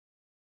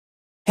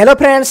Hello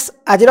friends,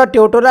 आज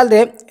tutorial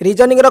रे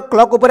reasoning रो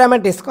clock ऊपर आम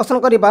डिस्कसन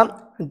करबा।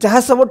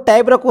 जहाँ सब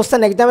टाइप रो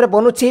क्वेश्चन एग्जाम रे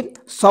बनुछि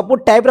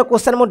सब टाइप रो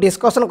क्वेश्चन मु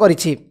डिस्कसन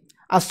करिछि।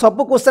 आ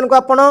सब क्वेश्चन को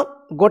आपण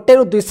गोटे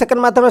रु 2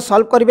 सेकंड माध्यम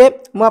सॉल्व करेंगे।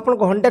 मु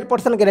आपको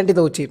 100% गारंटी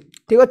दूची।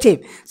 ठीक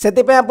अच्छे से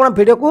आप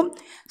वीडियो को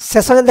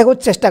शेष देखा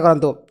चेष्टा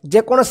करूँ।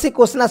 जेकोसी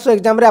क्वेश्चन आसो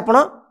एग्जाम रे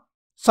आपण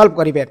सॉल्व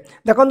करेंगे।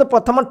 देखो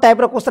प्रथम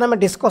टाइप रो क्वेश्चन आम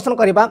डिस्कसन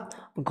करबा।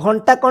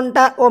 घंटा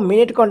कंटा और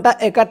मिनिट कंटा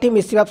एकाठी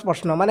मिसिबा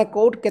प्रश्न माने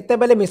कोड केते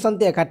बेले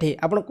मिसंती एकाठी।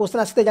 आपण क्वेश्चन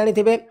आसते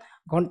जानिथिबे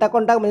घंटा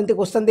कंटा मिनिट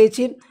क्वेश्चन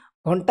देछि।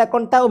 घंटा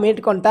कंटा और मिनिट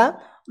कंटा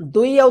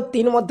 2 और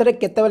 3 मध्य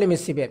केते बेले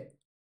मिसिबे।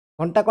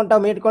 घंटा कंटा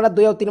और मिनिट कंटा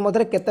 2 और 3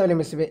 मध्य केते बेले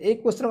मिसिबे। ए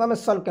क्वेश्चन को हम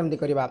सॉल्व केमति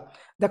करबा।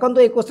 देखो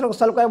ए क्वेश्चन को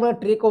सॉल्व करबा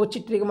ट्रिक होछि।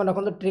 ट्रिक मन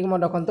रखंतु। ट्रिक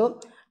मन रखंतु।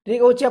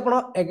 ट्रिक होछि आपण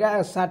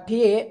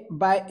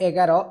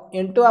 60/11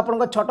 इनटू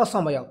आपण छोट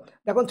समय।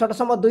 देखो छोट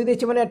समय 2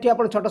 देछि माने एठी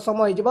आपण छोट समय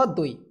हो जिवो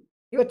 2।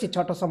 ठीक अछि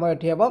छोट समय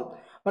एठी हेबो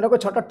माने को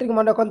छोट ट्रिक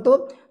मन रखंतु।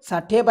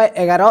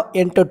 60/11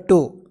 इनटू 2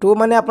 2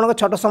 माने आपण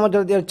छोट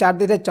समय 4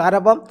 देथिले 4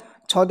 हेबो।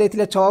 6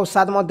 देथिले 6 और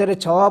 7 मध्य रे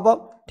 6 हेबो।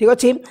 ठीक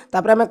अछि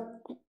तापर हम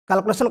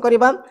कैलकुलेशन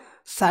करबा।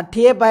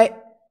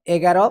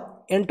 60/11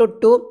 इनटू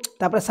 2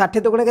 तापर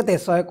 60 दुगुणे केते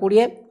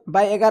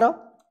 120/11।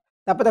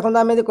 तापर देखो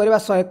आम यदि करबा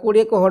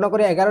 120 को हरण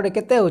कर 11 रे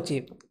केते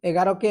होछि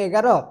 11 के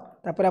 11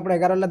 तापर आपण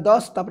 11 ले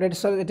 10 तापर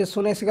एटी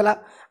 0 सिगला।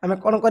 आम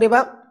कोन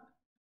करबा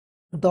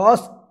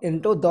 10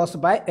 इनटू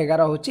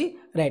 10/11 होछि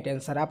राइट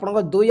आंसर।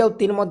 आपण 2 और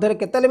 3 मध्य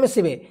केते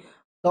मिसिबे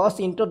 10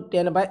 इनटू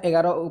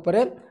 10/11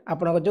 उपरे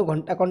आपण जो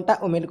घंटा कंटा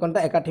और मिनिट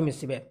कंटा एकाठी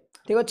मिसिबे।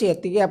 ठीक अछि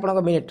एतिकी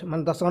आपण मिनिट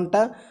माने 10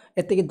 घंटा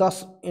एतिकी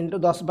 10 इनटू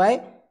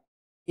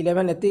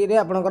 10/11 एतिकी रे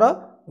आपण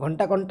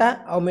घंटा कंटा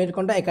और मिनिट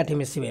कंटा एकाठी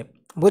मिसिबे।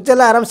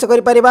 बुझला आराम से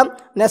करि परिबा।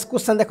 नेक्स्ट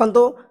क्वेश्चन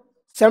देखंतु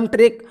सेम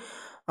ट्रिक।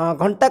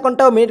 घंटा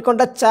कंटा और मिनिट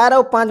कंटा 4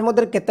 और 5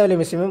 मध्य केते बेले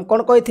मिसिबे।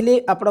 कोन कहिथिली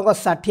आपण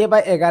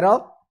 60/11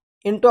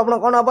 इनटू आपण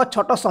कोन हबो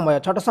छोट समय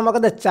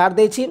केते 4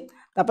 देछि।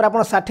 तापर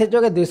आपण 60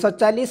 जोगे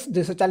 240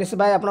 240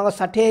 बाय आपण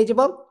 60 हे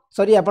जिवो।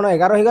 सॉरी आपण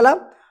 11 हे गला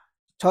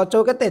 6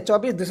 चौ केते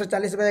 24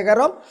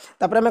 240/11।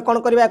 तापर हम कोन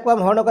करबा को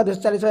हम हरण का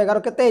 240/11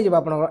 केते हे जिवो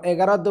आपण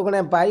 11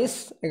 दुगुणे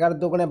 22 11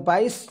 दुगुणे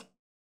 22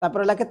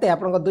 तापर ला केते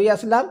आपण 2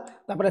 आसिला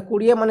तापर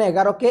 20 माने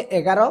 11 के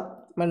 11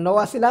 माने 9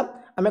 आसिला।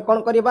 आम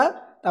कोन करबा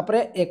तापर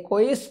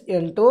 21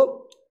 इनटू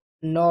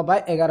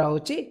 9/11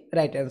 होची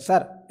राइट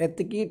आंसर।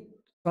 एतिकी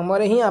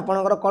समय ही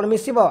आपणकर कौन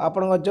मिसिबो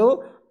आपण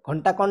जो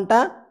घंटा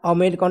कंटा और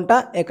मिनिट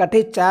कंटा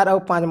एकाठी 4 और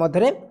 5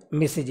 मध्य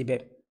मिसी जिवे।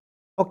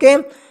 ओके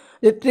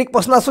ये ट्रिक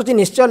पसंद आसुची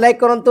निश्चय लाइक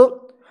करंतु।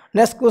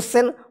 नेक्स्ट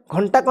क्वेश्चन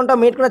घंटा कंटा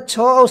मिनिट कंटा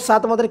 6 और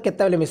 7 मध्य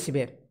केते बेले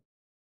मिसिबे।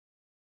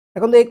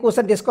 देखो ये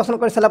क्वेश्चन डिस्कसन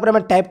कर सारा पर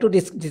टाइप 2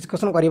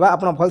 डिस्कसन करबा।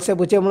 आपण भल से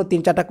बुझे मु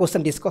 3-4टा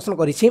क्वेश्चन डिस्कसन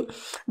करिछि।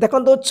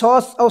 देखो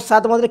 6 और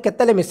 7 मध्य केते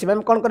बेले मिसिबे।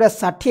 हम कोन करबा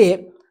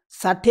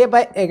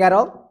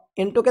 60/11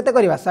 इनटू केते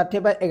करबा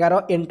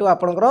 60/11 इनटू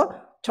आपणकर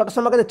छोट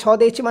समय के 6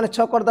 देछि माने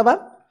 6 कर दबा।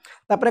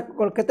 तापर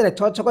केते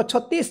 6 6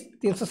 36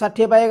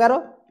 360/11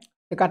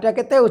 काटिया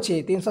केते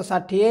होछि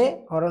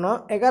 360 हरण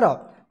 11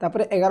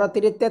 तापर 11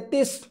 3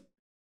 33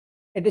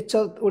 एटी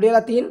उड़ीला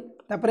 3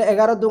 तापर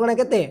 11 दुगुणे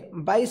केते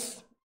 22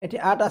 एटी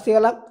 8 आसी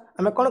गला।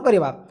 आम कोन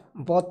करबा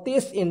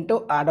 32 इनटू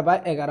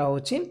 8/11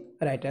 होछि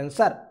राइट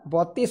आंसर।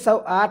 32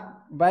 और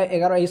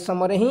 8/11 इस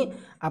समय ही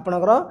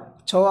आपणकर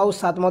 6 और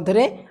 7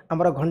 मध्य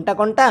हमर घंटा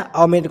कंटा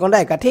और मिनिट कंटा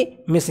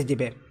एकाठी मिसी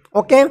जिवे।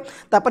 ओके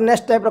तापर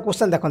नेक्स्ट टाइप रो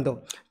क्वेश्चन देखंतु।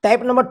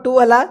 टाइप नंबर 2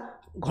 हला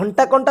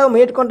घंटा कंटा और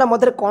मिनिट कंटा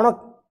मध्य कोन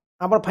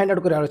आपण फाइंड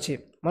आउट करार अछि।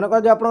 मन कर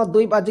जो आपण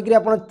 2 बाजिकरी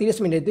आपण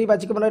 30 मिनिट 2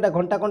 बाजिकरी मन एटा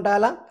घंटा कंटा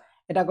हला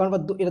एटा कोन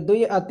 2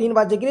 3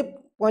 बाजिकरी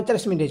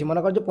 45 मिनिट अछि।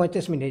 मन कर जो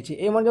 45 मिनिट अछि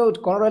ए मन जो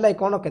कोन रहला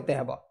कोन केते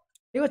हेबो।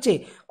 ठीक अछि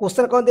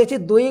क्वेश्चन कोन देछि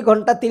 2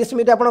 घंटा 30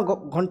 मिनिट आपण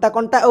घंटा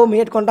कंटा और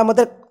मिनिट कंटा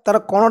मध्य तार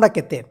कोनडा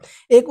केते।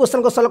 ए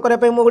क्वेश्चन को सॉल्व करे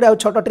पे मु गुडा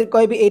छोटो ट्रिक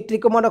कहबी। ए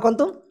ट्रिक को मन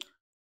रखंतु।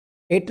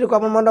 ए ट्रिक को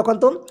मन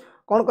रखंतु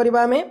कोन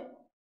करबा हमें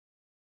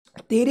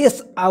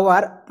 30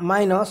 आवर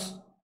माइनस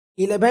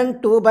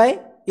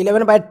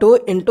 11/2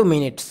 इनटू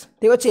मिनिट्स।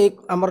 ठीक अच्छे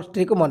आम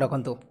ट्रिक को मन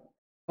रखु।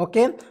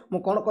 ओके मु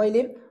कौन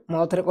कहली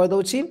मु थे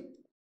कहीदे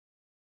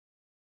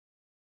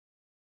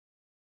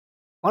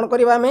कौन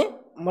करवा आम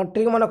मो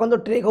ट्रिक मन रखु।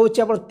 ट्रिक हूँ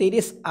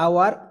 30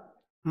 आवर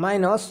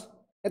माइनस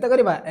केते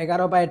करवा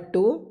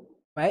 11/2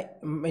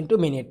 इनटू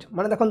मिनिट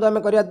माने देखो आम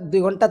करवा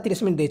 2 घंटा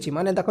 30 मिनिट देछि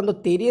माने देखो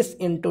 30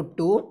 इनटू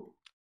 2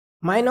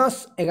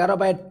 माइनस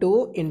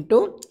 11/2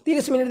 इनटू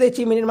 30 मिनिट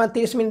देछि। मिनिट मान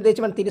 30 मिनिट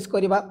देछि मान 30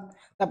 करबा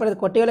तापर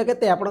कटिगले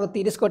केते आपण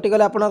 30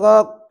 कटिगले आपण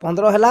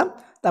 15 हला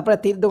तापर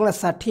 3 दुगुणा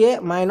 60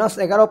 माइनस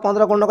 11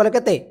 15 गुण कले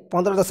केते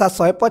 15 10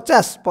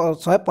 150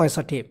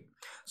 165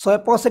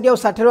 165 और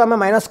 60 रो हम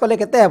माइनस कले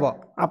केते हेबो।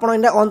 आपण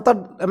इंडा अंतर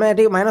हम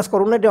एटी माइनस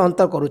करूने एटी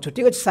अंतर करूछु।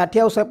 ठीक अछि 60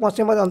 और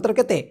 165 मध्ये अंतर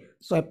केते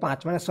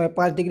 105 माने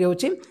 105 डिग्री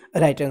होछि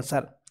राइट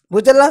आंसर।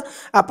 बुझला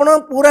आपण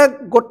पूरा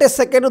गोटे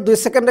सेकेंड 2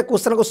 सेकेंड रे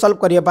क्वेश्चन को सॉल्व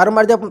करिए।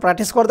 बारंबार जब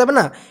प्रैक्टिस कर देबे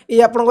ना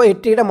ये आपण को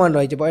 80 मन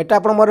रहि जबो। एटा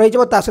आपण मन रहि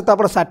जबो ता सहित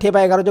आपण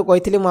 60/11 जो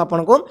कहिथिली मु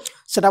आपण को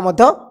सेटा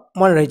मध्य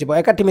मन रहि जबो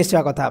एकाठी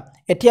मिसिया कथा।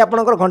 एठी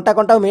आपण घंटा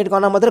घंटा मिनिट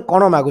गणना मध्य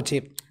कोन मागुछि।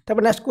 तब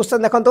नेक्स्ट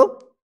क्वेश्चन देखंतु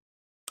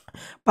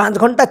 5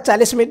 घंटा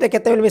 40 मिनिट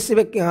केते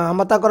मिसिबे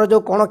मताकर जो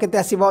कोण केते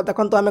आसीबो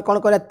देखंतु आमे कोण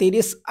करा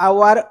 30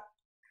 आवर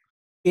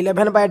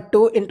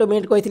 11/2 इंटू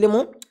मिनिट कही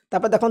मु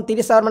देखो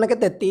 30 आवर माने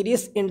केते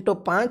 30 इंटू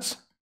 5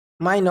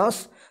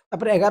 माइनस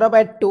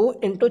 11/2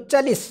 इंटू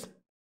 40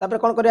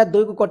 कौन करिया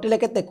 2 को कटिले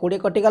केते 20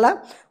 कटिगला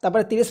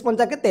 30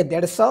 पंचा केते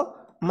 150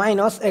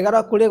 माइनस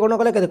 11 20 गुण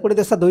कले केते 20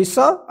 देश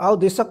 200 आउ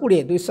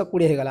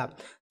 220 हेगला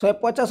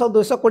 150 और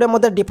 220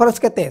 मध्य डिफरेंस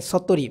केते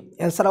 70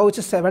 आंसर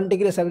होची 70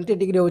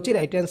 डिग्री होची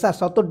राइट आंसर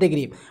 70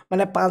 डिग्री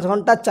माने 5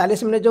 घंटा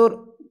 40 मिनिट जो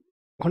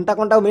घंटा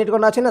घंटा मिनिट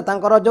कोन अछि ना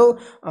तांकर जो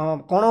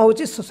कोण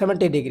होची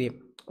 70 डिग्री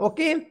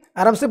ओके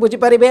आराम से बुझी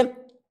पारिबे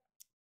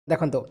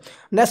देखो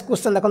नेक्स्ट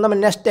क्वेश्चन देखो आम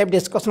नेक्स्ट स्टेप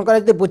डिस्कसन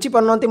कर बुझी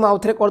पारना मुझे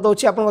आउे कर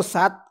दूसरी आपको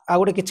 7 आ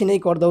गए कि नहीं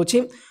कर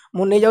दूसरी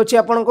मुझे जाऊँगी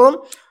आपन को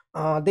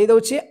दे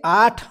दूसरी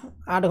 8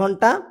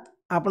 घंटा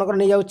आपंकर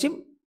नहीं जाऊँगी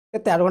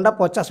केते 8 घंटा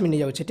 50 मिनिट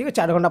जाऊँगी ठीक है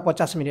 8 घंटा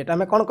 50 मिनिट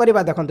आम कौन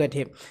करवा देखो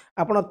ये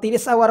आप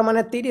 30 आवर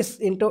माने 30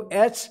 इंटू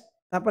एच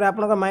तापर आप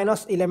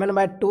माइनस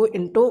 11/2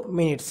 इंटू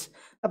मिनिट्स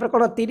तापर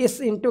कौन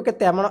 30 इंटू के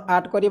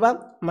 8 करवा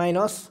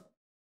माइनस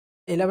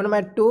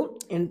 11/2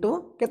 इंटू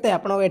के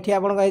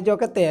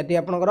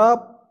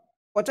आपंकर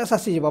 50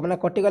 आसीज मैंने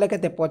कटिगले के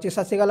 25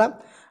 आसीगला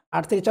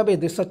 8 3 24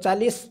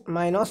 240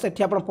 माइनस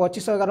एटी आप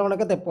 25 11 गुण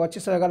के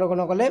 25 11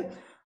 गुण कले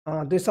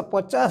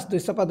 250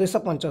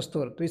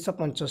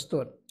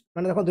 275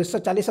 मैंने देखो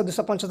 240 और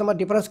 275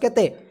 डिफरेंस के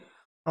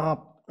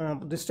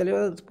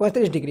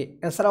 35 डिग्री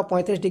आंसर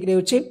 35 डिग्री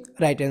होची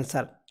राइट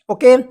आंसर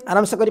ओके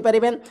आराम से करि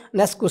परिबेन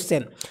नेक्स्ट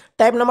क्वेश्चन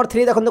टाइप नंबर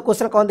 3 देखो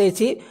क्वेश्चन कौन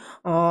देछि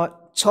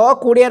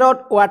 6:20 रो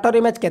वाटर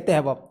इमेज केते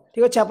हेबो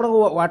ठीक अछि आपन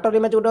वाटर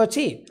इमेज गोटे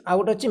अछि आ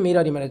गोटे अछि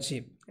मिरर इमेज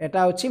अछि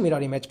एटा होछि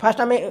मिरर इमेज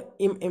फर्स्ट हमें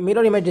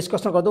मिरर इमेज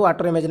डिस्कशन कर दो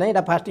वाटर इमेज नहीं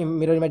एटा फर्स्ट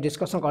मिरर इमेज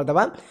डिस्कशन कर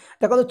दबा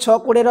देखो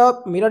 6:20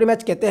 रो मिरर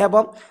इमेज केते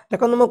हेबो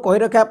देखो मु कहि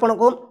रखे आपन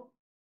को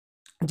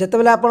जते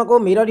बेला आपन को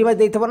मिरर इमेज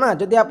देइथबो ना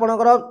जदि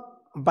आपनकर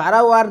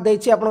 12 वार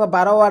देछि आपन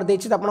 12 वार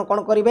देछि त आपन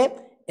कोन करिवे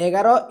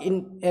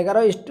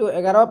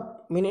 11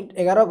 मिनिट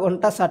 11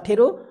 घंटा 60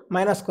 रु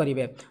माइनस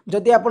करेंगे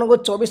जदि आपन को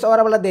 24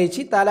 आवर वाला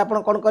देछि ताले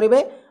आपन कोन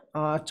करिवे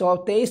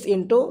 23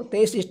 इंटू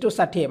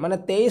 23:60 माने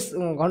 23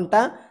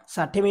 घंटा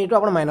 60 मिनिट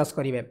आप माइनस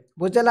करेंगे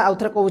बुझेगा आउ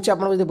थे कहूँ आप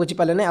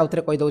बुझीपारे ना आउ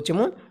थे कहीदे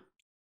मु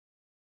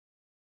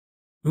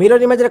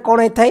मिरर इमेज कौन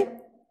होता है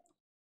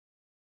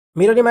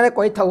मिरर इमेज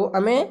कही था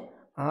आम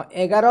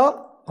 11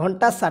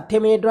 घंटा 60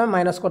 मिनिट में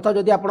माइनस करता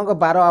जदि आप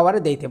 12 आवर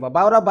देते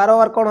 12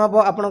 आवर कौन हम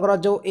आपंकर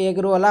जो 1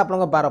 रु है आप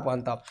 12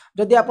 पर्यंत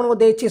जदि आपको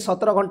देती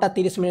 17 घंटा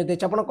 30 मिनिट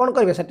देती आप कौन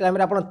करेंगे से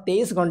टाइम आप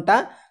 23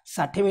 घंटा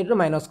 60 मिनिट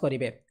माइनस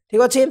करेंगे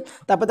ठीक अच्छे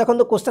तापर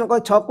देखो क्वेश्चन को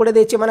 6:20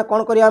 देती मैंने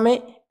कौन करें आम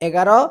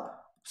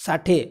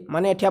 11:60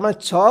 माने ये आम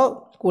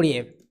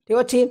 6:20 ठीक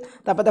अच्छे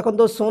तापर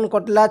देखो 0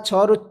 कटिला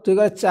 6 रु 2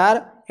 गले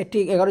 4 एटी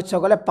 11 6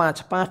 गले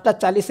 5 5टा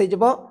 40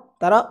 हो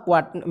तार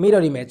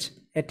मिरर इमेज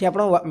एटी आप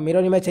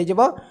मिरर इमेज हो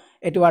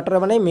ये वाटर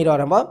माने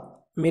मिरर हम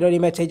मिरर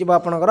इमेज हो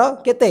आपंकर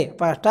केते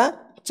 5टा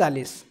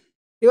 40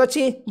 ठीक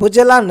अच्छे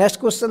बुझेगा नेक्स्ट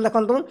क्वेश्चन देखो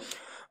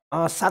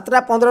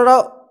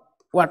 7:15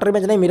 वाटर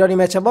इमेज नहीं मिरर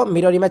इमेज हम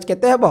मिरर इमेज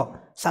केते हम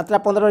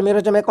 7:15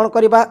 मिरर इमेज कौन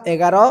करवा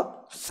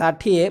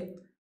 11:60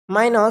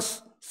 माइनस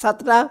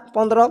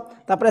 7:15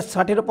 तापर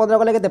 60 रु 15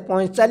 गले के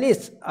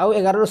 45 आउ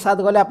 11 रु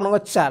 7 गले आप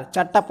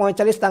 4टा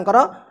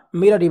 45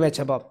 मिरर इमेज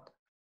हम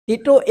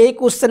टीटू ए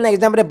क्वेश्चन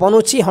एग्जाम रे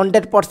बनूची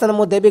 100%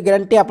 मु देवी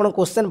गारंटी आपन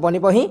क्वेश्चन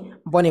बनिबो ही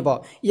बनिबो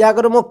या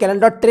अगर मु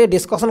कैलेंडर ट्री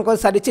डिस्कशन कर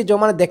सारी जो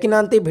मैंने देखी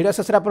ना वीडियो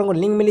शेष आपको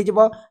लिंक मिल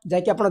जाव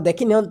जैकि आप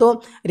देखी नियंतु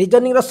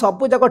रीजनिंग रो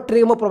सब जाक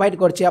ट्रिक मु प्रोवाइड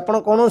करछि आपन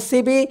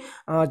कोनोसी भी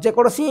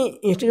जेकोसी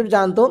इंस्टीट्यूट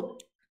जानतु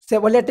से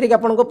भाया ट्रिक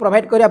आपको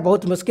प्रोवाइड करा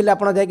बहुत मुश्किल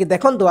आप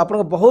देखो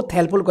आपको बहुत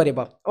हेल्पफुल कर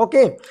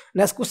ओके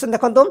नेक्स्ट क्वेश्चन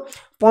देखो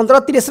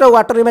 15:30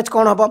 वाटर इमेज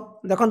कौन हम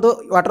देखो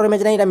वाटर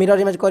इमेज नहीं मिरर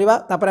इमेज करवा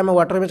आम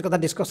वाटर इमेज कथा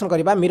डिस्कसन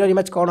करवा मिरर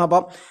इमेज कौन हम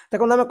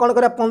देखो आम कौन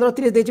कर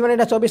 15:30 देती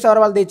मैंने 24 आवर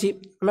वाला देती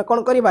आम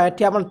कौन करवा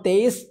ये आप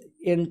 23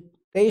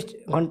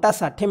 घंटा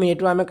 60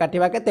 मिनिट आम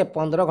काटा के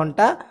 15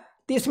 घंटा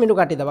 30 मिनिट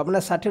काटिदेव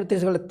मैंने 60 रु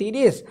 30 गले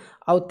 30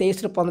 आउ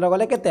 23 रु 15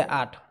 गले के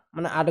 8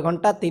 मैंने 8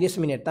 घंटा 30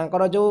 मिनिट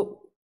जो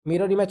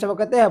मिरर इमेज हम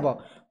केते हेबो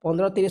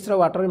 15:30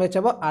 वाटर इमेज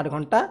हम 8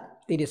 घंटा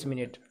 30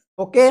 मिनिट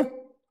ओके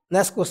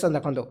नेक्स्ट क्वेश्चन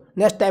देखो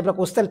नेक्स्ट टाइप रो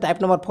क्वेश्चन टाइप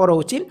नंबर 4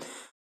 होची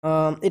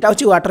एटा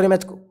होची वाटर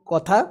इमेज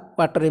कथा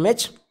वाटर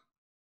इमेज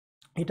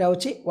एटा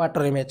होची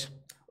वाटर इमेज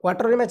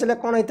ले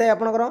कोन होता है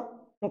आपनकर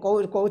मु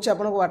कहूची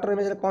आपन वाटर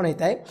इमेज ले कोन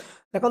होता है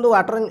देखो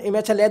वाटर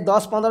इमेज ले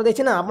 10 15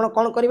 देछि ना आपन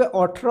कोन करिवे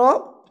 18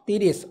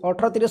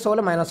 30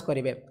 वाले माइनस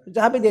करेंगे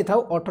जहाँ भी दे था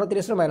 18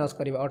 30 माइनस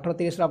करेंगे 18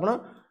 30 आप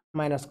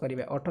माइनस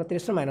करेंगे 18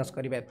 30 माइनस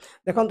करेंगे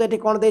देखो ये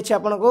कौन देछि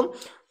आपन को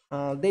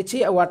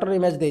देछि वाटर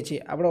इमेज देछि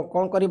आप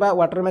कौन करवा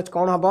वाटर इमेज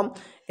कौन हम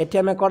ये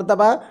आम करदे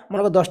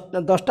मन को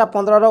 10टा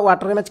 15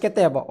 वाटर इमेज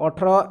केते हेबो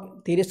 18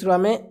 30 रु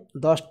आम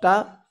 10टा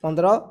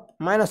 15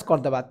 माइनस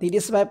करदे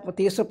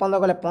 30 रु 15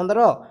 गले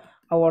 15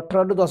 और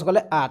 18 रु 10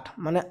 गले 8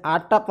 माने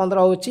 8टा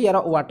 15 होची यार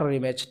वाटर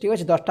इमेज ठीक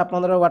अच्छे 10टा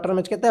 15 वाटर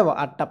इमेज केते हेबो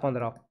 8टा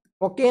 15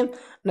 ओके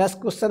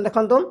नेक्स्ट क्वेश्चन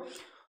देखो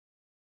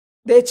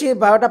देछि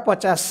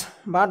 12:50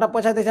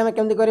 12:50 देछि हमें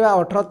केमती करबा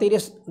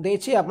 18:30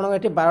 देछि आपन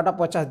एठी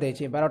 12:50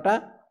 देछि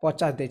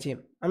 12:50 देछि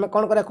हमें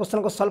कोन करा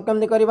क्वेश्चन को सॉल्व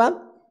केमती करबा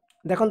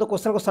देखंतु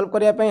क्वेश्चन को सॉल्व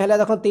करिया पय हला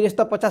देखन 30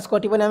 तो 50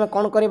 कटिबने हमें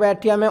कोन करबा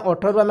एठी हमें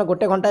 18 रु हमें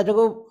गोटे घंटा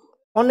जको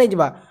कोन नै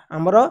जिबा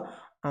हमरो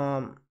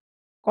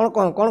कोन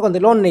कोन कोन कोन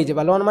लोन नै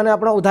जिबा लोन माने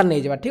आपण उधार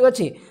नै जिबा ठीक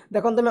अछि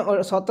देखंतु मैं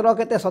 17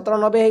 केते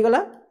 1790 हे गेला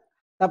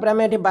तापर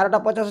हमें एठी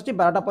 12:50 अछि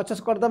 12:50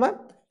 कर दबा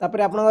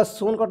तापर आपन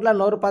शून्य कटला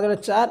 9 रु 5 गले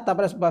 4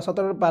 तापर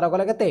 17 रु 12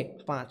 गले केते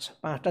 5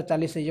 5टा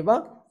 40 हे जिबा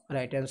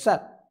राइट आंसर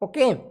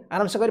ओके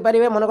आराम से करि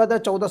परिबे मन कर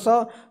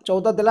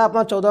 1414 देला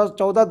आपन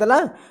 14 देला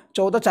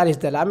 1440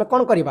 देला हमें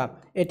कोन करबा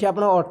एठी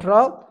आपन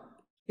 18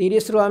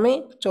 30 रु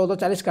हमें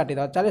 1440 काटी द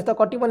 40 तो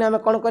कटिबने हमें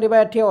कोन करबा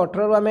एठी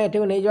 18 रु हमें एठी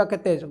नै जिबा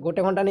केते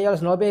गोटे घंटा नै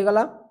जास 90 हे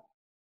गला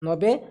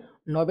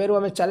 90 रु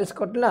हमें 40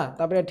 कटला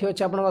तापर एठी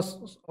अछि आपन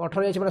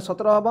 18 अछि माने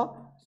 17 हबो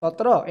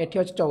 17 एठी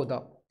अछि 14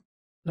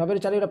 90 रु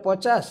 40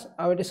 50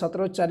 आ एठी 17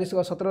 रु 40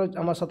 17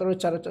 हमर 17 रु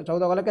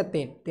 14 गले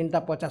केते 3टा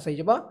 50 हे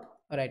जिबो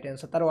राइट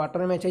आंसर तार वाटर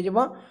मैच हे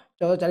जिवो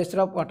 1440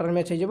 रो वाटर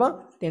मैच हे जिवो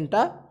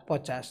 3टा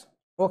 50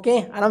 ओके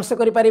आराम से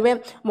करि परिबे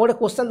मोडे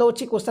क्वेश्चन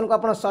दउची क्वेश्चन को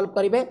आपण सॉल्व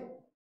करिवे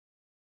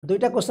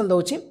दुईटा क्वेश्चन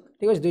दउची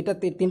ठीक अछि दुईटा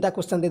तीनटा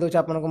क्वेश्चन दे दउची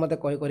आपण को मते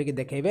कहि करि के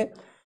देखेबे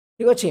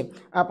ठीक अछि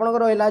आपण को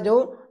रहला जो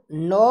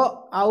 9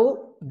 आउ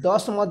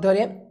 10 मध्य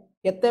रे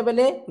केते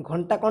बेले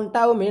घंटा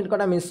घंटा और मिनिट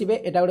घंटा मिसिबे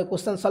एटा गोटे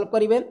क्वेश्चन सॉल्व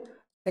करिवे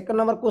सेकंड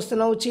नंबर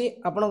क्वेश्चन होची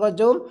आपण को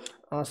जो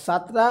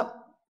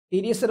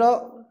 7:30 रो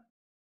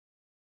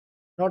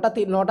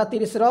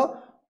 9:30 रो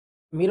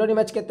मिरर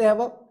इमेज केते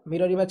हबो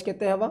मिरर इमेज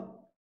केते हबो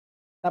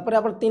तापर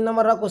आपण 3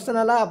 नंबर रो क्वेश्चन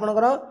हला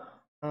आपनकर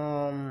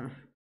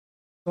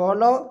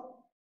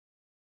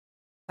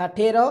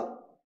 16:60 रो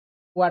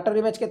वाटर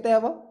इमेज केते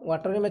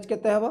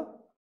हबो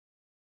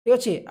ठीक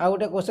अछि आ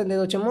गोटे क्वेश्चन दे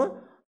दोछ मु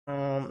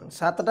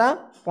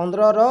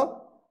 7:15 रो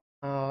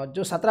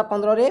जो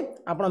 7:15 रे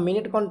आपण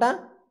मिनिट घंटा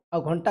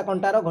और घंटा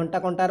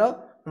घंटा रो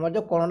हमर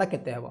जो कोणटा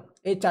केते हबो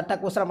ए चारटा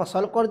क्वेश्चन आप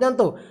सॉल्व कर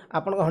दियंतु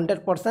आपन को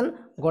 100%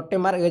 गोटे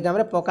मार्क एग्जाम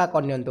रे पक्का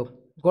कर नियंतु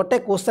गोटे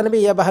क्वेश्चन भी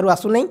ये बाहर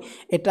आसु नै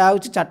एटा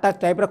होची चारटा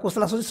टाइप रो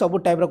क्वेश्चन आसु सब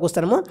टाइप रो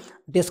क्वेश्चन मु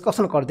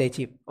डिस्कशन कर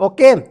देछि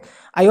ओके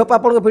आई होप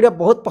आपन को वीडियो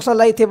बहुत पसंद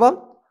लागि थिबो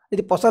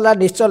यदि पसंद ला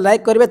निश्चय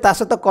लाइक करिवे ता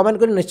सहित कमेंट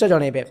करि निश्चय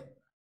जणैबे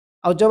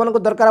और जो मन को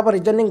दरकार आप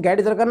रीजनिंग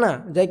गाइड दरकार ना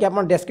जाय कि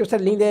आपन डिस्क्रिप्शन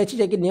लिंक दे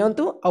जाय कि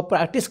नियंतु और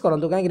प्रैक्टिस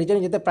करंतु काहे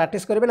रीजनिंग जते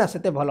प्रैक्टिस करबे ना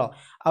सेते भलो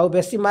आ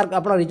बेसी मार्क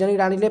आपन रीजनिंग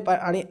आनिले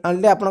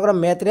आपनकर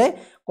मैथ रे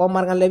कम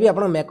मार्क आनले भी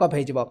आपन मेकअप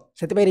हे जिवो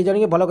सेते पे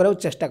रीजनिंग भलो करे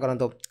चेष्टा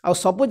करंतु और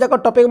सब जाक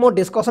टॉपिक मो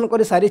डिस्कशन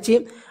करि सारी छी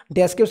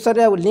डिस्क्रिप्शन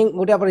रे लिंक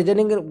गोटे आप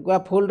रीजनिंग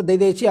फुल दे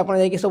देछि आपन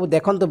जाय कि सब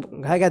देखंतु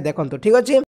घाय देखंतु ठीक अछि।